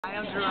Hi,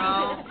 I'm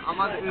Jerome.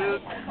 I'm on the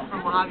oud from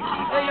Mojave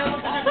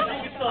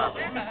KeyClub.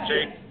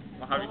 Jake,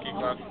 Mojave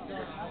KeyClub.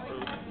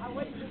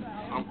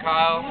 I'm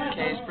Kyle,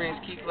 Cayon Springs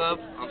KeyClub.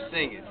 I'm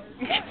singing.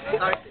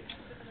 Start.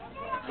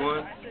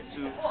 1,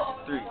 2,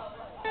 3.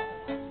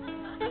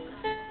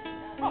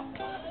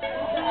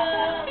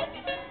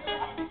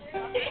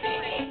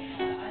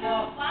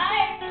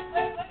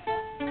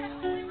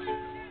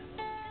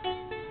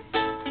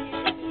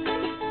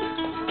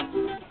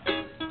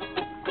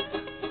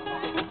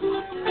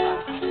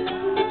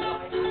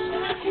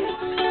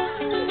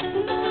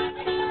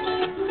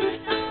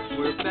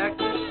 We're back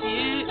this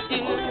year,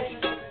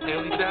 and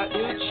we got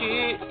new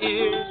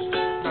cheers.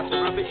 Not to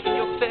rub it in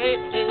your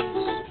face,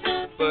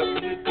 but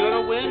we're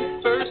gonna win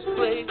first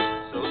place.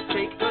 So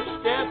take a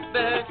step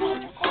back,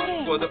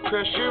 for the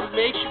pressure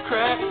makes you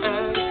crack.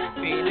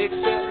 Phoenix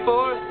at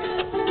 4,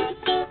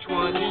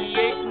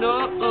 28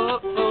 north.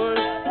 We're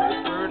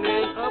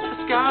burning up the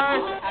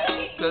skies,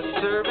 'cause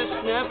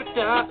service never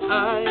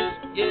dies.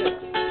 Yeah.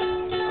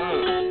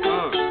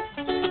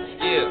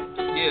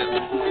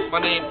 My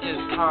name is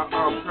Kyle,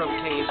 I'm from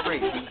Cayon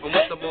Springs. I'm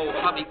with the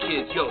Mojave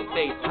kids, yo,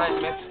 they tight,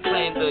 man.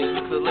 Playing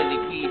the ukulele,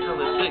 we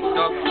hella sick,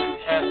 dog.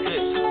 At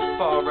this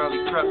fall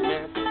rally prep,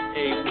 man.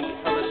 Hey, we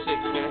hella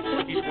sick,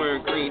 man. He's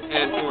wearing green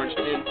and orange,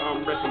 and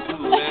I'm resting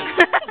blue, man.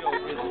 Yo,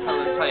 it's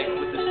hella tight.